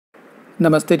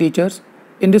Namaste teachers.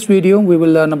 In this video we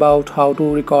will learn about how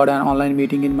to record an online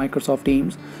meeting in Microsoft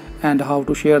Teams and how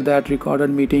to share that recorded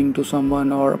meeting to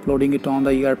someone or uploading it on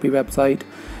the ERP website.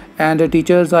 And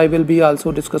teachers, I will be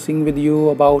also discussing with you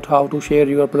about how to share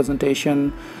your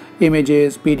presentation,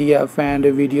 images, PDF and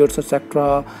videos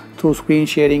etc. through screen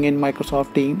sharing in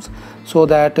Microsoft Teams so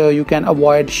that you can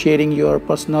avoid sharing your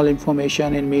personal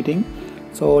information in meeting.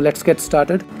 So let's get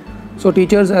started. So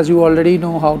teachers, as you already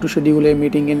know how to schedule a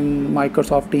meeting in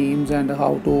Microsoft Teams and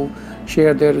how to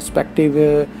share their respective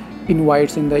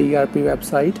invites in the ERP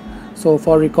website. So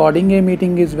for recording a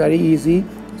meeting is very easy.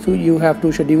 So you have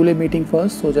to schedule a meeting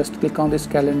first. So just click on this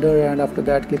calendar and after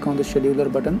that click on the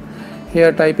scheduler button.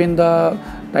 Here type in the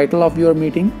title of your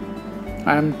meeting.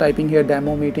 I am typing here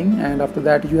demo meeting, and after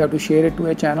that you have to share it to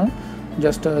a channel.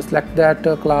 Just select that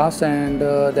class and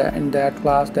in that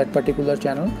class that particular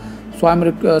channel. So I'm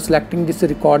selecting this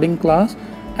recording class,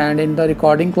 and in the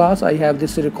recording class I have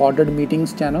this recorded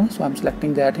meetings channel, so I'm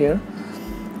selecting that here.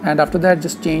 And after that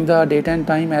just change the date and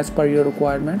time as per your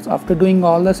requirements. After doing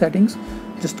all the settings,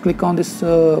 just click on this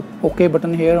OK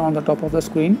button here on the top of the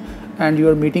screen, and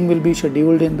your meeting will be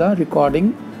scheduled in the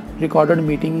recorded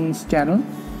meetings channel.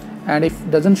 And if it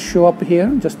doesn't show up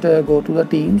here, just go to the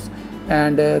Teams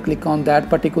and click on that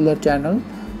particular channel.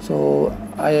 So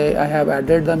I have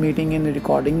added the meeting in the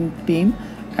recording team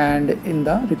and in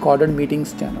the recorded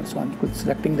meetings channel, so I'm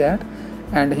selecting that.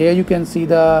 And here you can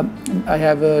see I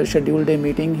have scheduled a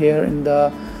meeting here in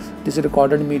this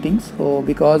recorded meetings. So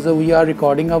because we are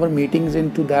recording our meetings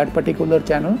into that particular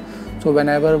channel, so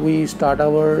whenever we start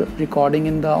our recording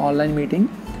in the online meeting,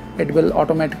 it will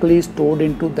automatically stored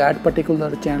into that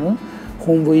particular channel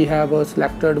whom we have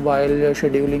selected while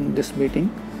scheduling this meeting.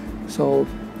 So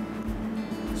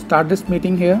start this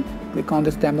meeting here, click on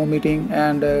this demo meeting,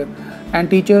 and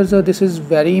teachers, this is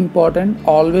very important.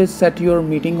 Always set your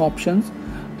meeting options,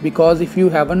 because if you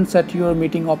haven't set your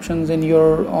meeting options in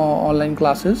your online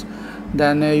classes,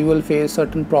 then you will face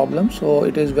certain problems. So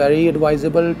it is very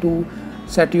advisable to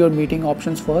set your meeting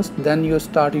options first, then you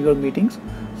start your meetings.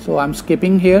 So I'm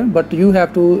skipping here, but you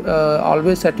have to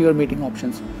always set your meeting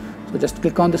options. So just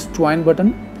click on this join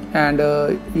button and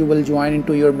you will join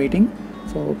into your meeting.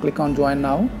 So click on join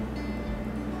now.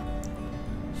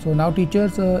 So now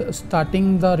teachers,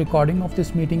 starting the recording of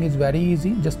this meeting is very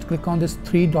easy. Just click on this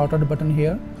three dotted button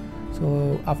here.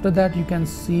 So after that you can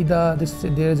see there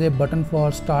is a button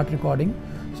for start recording.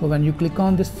 So when you click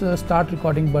on this start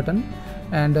recording button,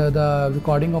 and the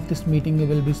recording of this meeting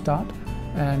will be start,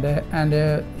 and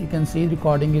you can see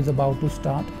recording is about to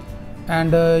start,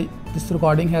 and this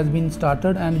recording has been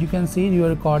started, and you can see your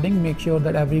recording. Make sure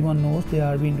that everyone knows they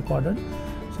are being recorded.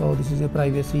 So this is a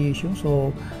privacy issue.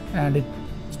 So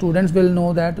students will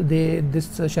know that this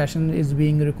session is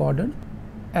being recorded.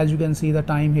 As you can see the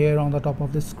time here on the top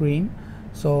of the screen.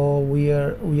 So we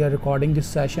are recording this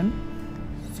session.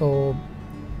 So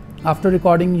after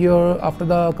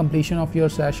the completion of your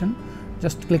session,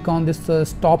 just click on this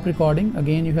stop recording.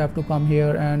 Again you have to come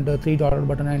here and three dotted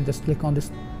button and just click on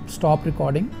this stop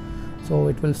recording. So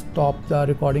it will stop the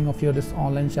recording of your this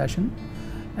online session,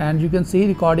 and you can see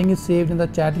recording is saved in the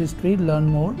chat history. Learn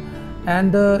more,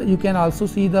 and you can also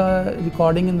see the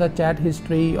recording in the chat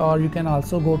history, or you can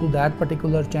also go to that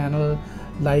particular channel,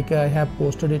 like I have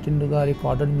posted it into the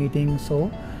recorded meeting.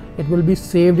 So it will be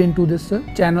saved into this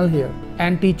channel here.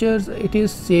 And teachers, it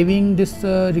is saving this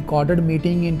recorded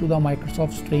meeting into the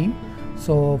Microsoft Stream.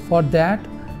 So for that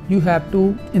you have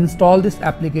to install this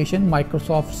application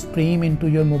Microsoft Stream into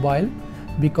your mobile,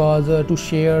 because to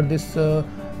share this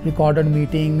recorded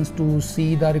meetings, to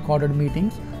see the recorded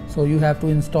meetings, so you have to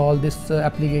install this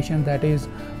application, that is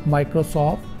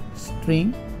Microsoft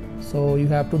Stream. So you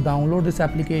have to download this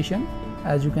application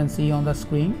as you can see on the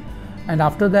screen, and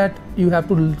after that you have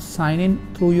to sign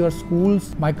in through your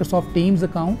school's Microsoft Teams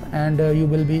account, and you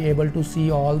will be able to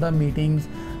see all the meetings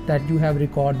that you have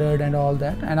recorded and all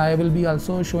that. And I will be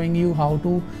also showing you how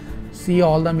to see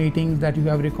all the meetings that you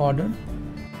have recorded.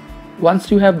 Once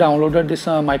you have downloaded this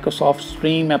Microsoft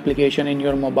Stream application in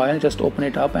your mobile, just open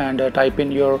it up and type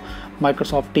in your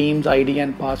Microsoft Teams ID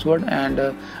and password, and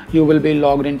you will be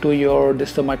logged into your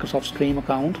Microsoft Stream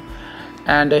account.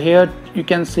 And here you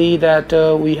can see that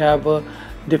we have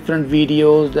different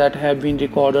videos that have been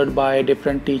recorded by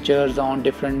different teachers on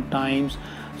different times.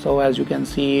 So as you can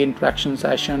see, interaction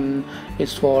session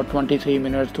is for 23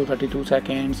 minutes to 32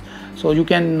 seconds. So you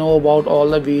can know about all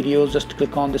the videos. Just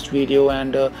click on this video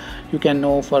and you can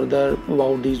know further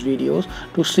about these videos.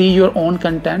 To see your own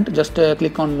content, just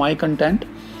click on my content,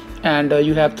 and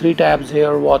you have three tabs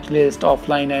here: watch list,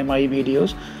 offline, and my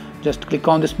videos. just click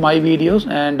on this my videos,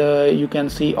 and you can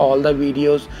see all the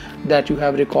videos that you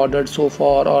have recorded so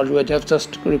far, or you have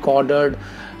just recorded.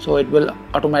 So it will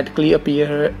automatically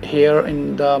appear here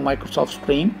in the Microsoft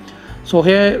Stream. So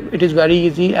here it is very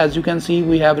easy. As you can see,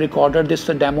 we have recorded this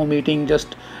demo meeting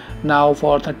just now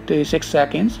for 36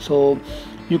 seconds. So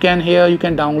you can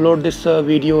download this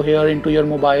video here into your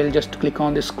mobile. Just click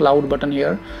on this cloud button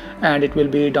here, and it will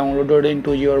be downloaded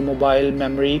into your mobile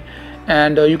memory.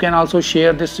 And you can also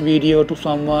share this video to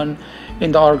someone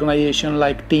in the organization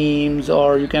like Teams,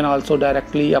 or you can also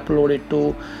directly upload it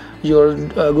to your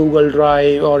Google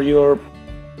Drive or your.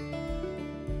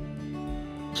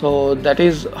 So that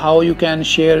is how you can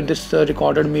share this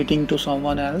recorded meeting to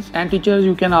someone else. And teachers,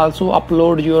 you can also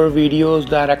upload your videos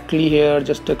directly here.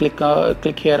 Just click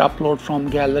here, upload from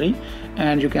gallery,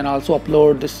 and you can also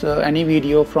upload this any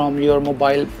video from your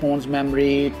mobile phone's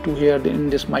memory to here in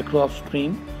this Microsoft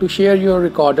Stream. To share your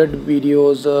recorded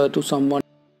videos to someone,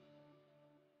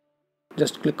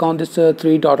 just click on this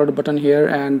three dotted button here,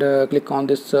 and click on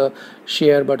this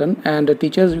share button. And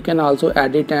teachers, you can also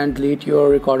edit and delete your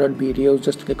recorded videos.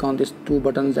 Just click on these two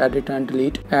buttons, edit and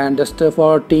delete. And just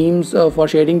for Teams, for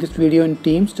sharing this video in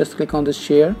Teams, just click on this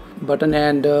share button,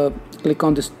 and click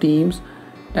on this Teams.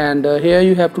 And here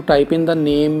you have to type in the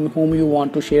name whom you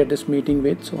want to share this meeting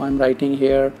with. So I'm writing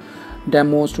here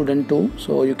demo student 2,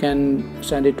 so you can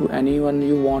send it to anyone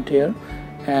you want here.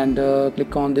 And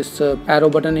click on this arrow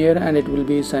button here, and it will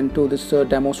be sent to this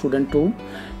demo student 2.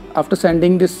 After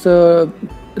sending this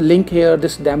link here,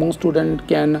 this demo student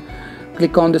can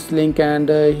click on this link, and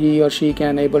he or she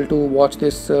can able to watch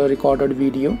this recorded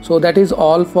video. So that is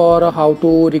all for how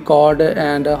to record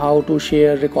and how to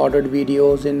share recorded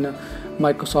videos in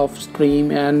Microsoft Stream.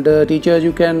 And teachers,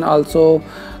 you can also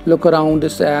look around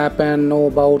this app and know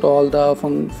about all the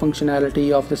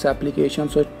functionality of this application.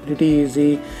 So it's pretty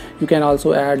easy. You can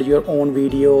also add your own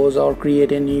videos or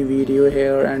create a new video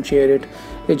here and share it.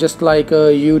 It's just like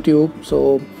YouTube.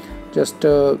 So just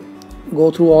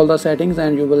go through all the settings,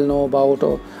 and you will know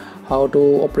about how to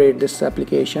operate this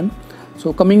application.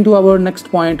 So coming to our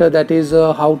next point, that is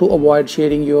how to avoid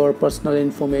sharing your personal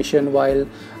information while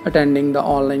attending the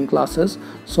online classes.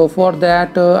 So for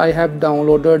that, I have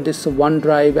downloaded this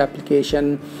OneDrive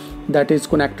application that is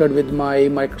connected with my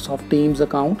Microsoft Teams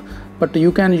account, but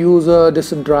you can use this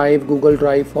drive, Google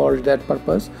Drive, for that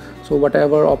purpose. So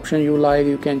whatever option you like,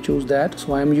 you can choose that.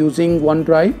 So I am using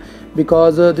OneDrive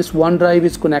because this OneDrive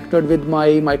is connected with my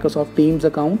Microsoft Teams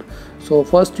account. So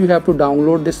first you have to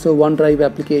download this OneDrive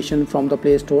application from the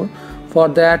Play Store. For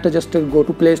that, just go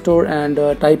to Play Store and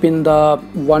type in the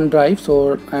OneDrive.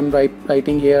 So I'm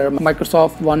writing here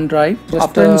Microsoft OneDrive. Just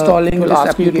after installing this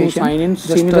application, sign in.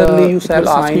 Similarly, you have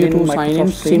sign in.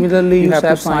 Similarly, you have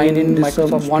to sign in this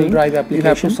OneDrive application. You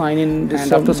have to sign in this.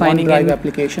 And after signing in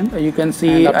application, you can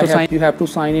see you have to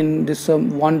sign in this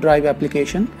OneDrive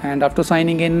application. And after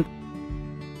signing in,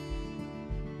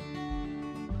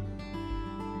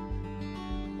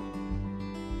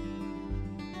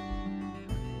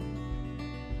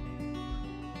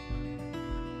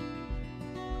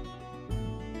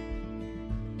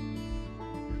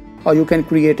 or you can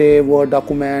create a Word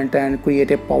document and create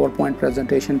a PowerPoint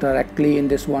presentation directly in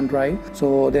this OneDrive.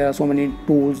 So there are so many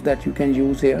tools that you can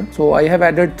use here. So I have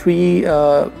added three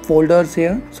folders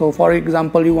here. So for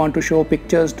example, you want to show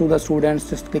pictures to the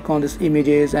students, just click on this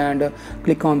images and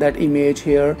click on that image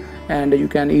here, and you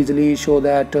can easily show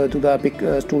that to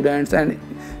the students. And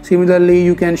similarly,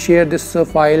 you can share this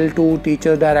file to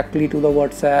teachers directly to the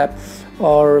WhatsApp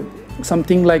or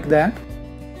something like that.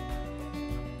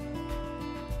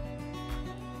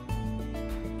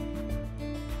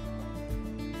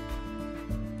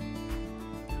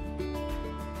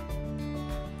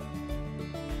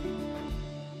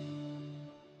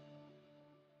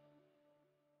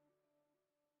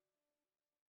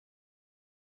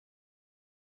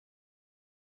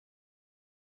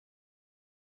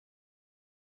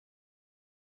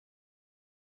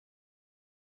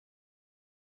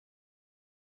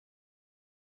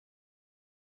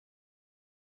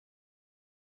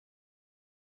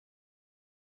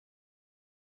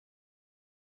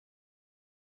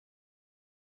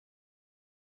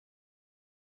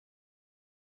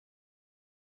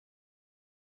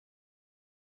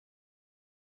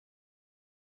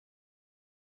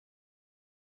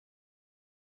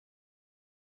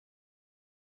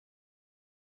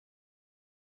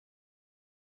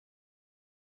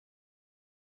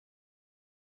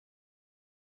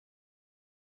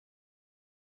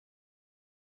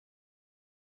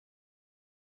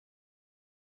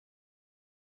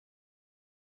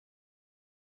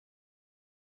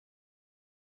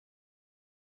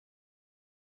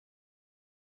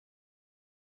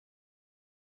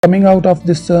 coming out of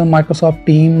this Microsoft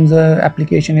Teams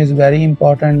application is very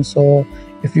important. So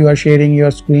if you are sharing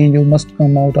your screen, you must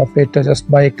come out of it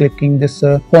just by clicking this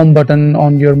home button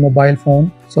on your mobile phone.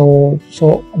 So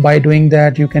by doing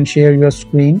that, you can share your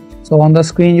screen. So on the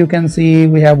screen you can see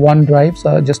we have OneDrive.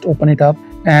 So just open it up,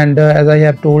 and as I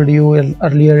have told you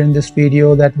earlier in this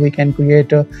video, that we can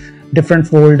create different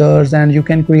folders, and you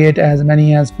can create as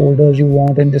many as folders you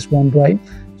want in this OneDrive.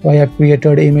 So I have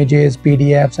created images,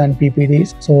 PDFs and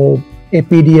PPTs. So a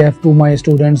PDF to my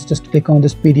students, just click on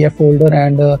this PDF folder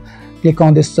and click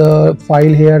on this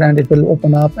file here, and it will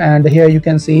open up. And here you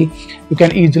can see you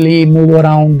can easily move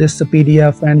around this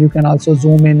PDF, and you can also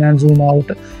zoom in and zoom out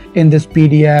in this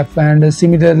PDF. And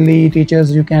similarly,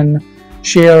 teachers, you can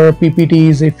share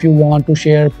PPTs if you want to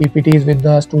share PPTs with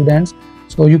the students.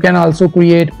 So you can also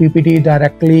create PPT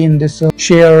directly in this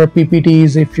share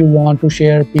PPTs if you want to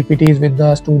share PPTs with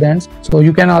the students. So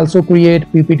you can also create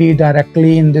PPT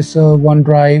directly in this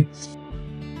OneDrive.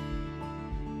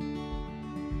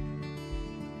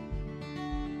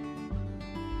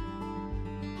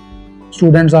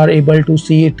 Students are able to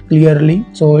see it clearly,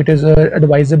 so it is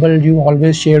advisable you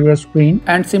always share your screen.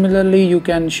 And similarly, you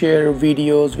can share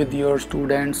videos with your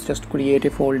students. Just create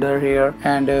a folder here,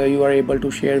 and you are able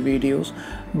to share videos.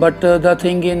 But the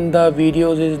thing in the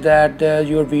videos is that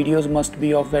your videos must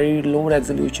be of very low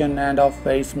resolution and of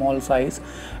very small size,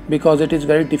 because it is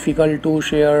very difficult to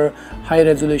share high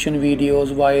resolution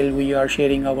videos while we are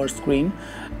sharing our screen.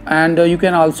 And you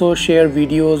can also share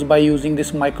videos by using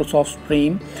this Microsoft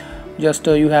Stream. Just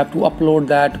you have to upload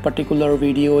that particular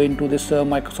video into this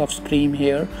Microsoft Stream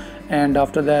here, and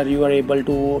after that you are able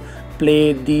to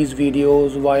play these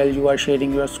videos while you are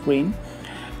sharing your screen.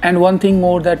 And one thing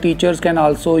more, that teachers can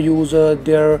also use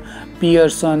their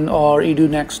Pearson or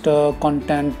EduNext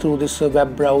content through this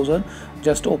web browser.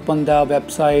 Just open the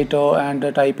website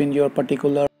and type in your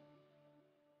particular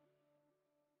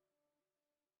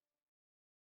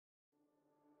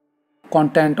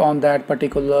content on that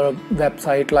particular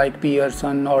website, like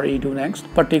Pearson or EduNext,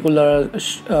 particular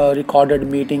recorded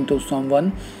meeting to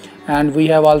someone. And we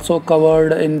have also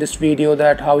covered in this video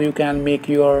that how you can make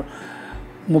your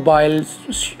mobile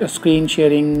screen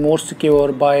sharing more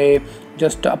secure by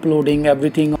just uploading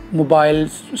everything. Mobile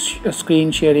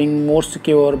screen sharing more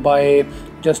secure by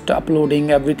just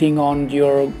uploading everything on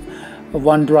your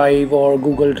OneDrive or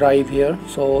Google Drive here.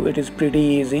 So it is pretty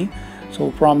easy. So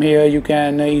from here you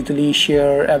can easily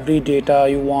share every data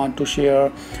you want to share.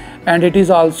 And it is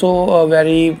also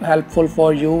very helpful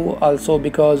for you also,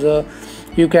 because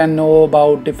you can know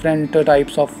about different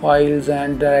types of files,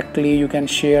 and directly you can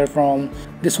share from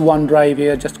this OneDrive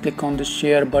here. Just click on this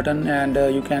share button, and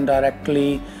you can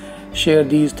directly share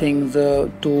these things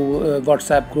to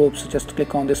WhatsApp groups. Just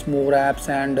click on this more apps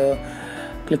and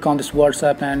click on this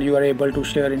WhatsApp, and you are able to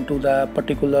share into the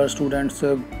particular students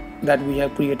that we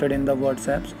have created in the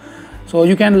WhatsApps. So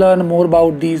you can learn more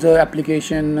about these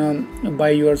application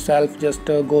by yourself. Just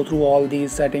go through all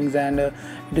these settings, and it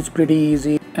is pretty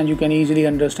easy, and you can easily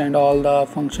understand all the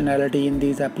functionality in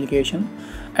these applications.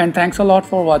 And thanks a lot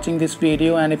for watching this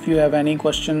video, and if you have any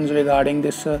questions regarding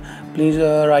this, please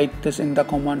write this in the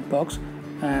comment box.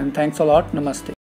 And thanks a lot. Namaste.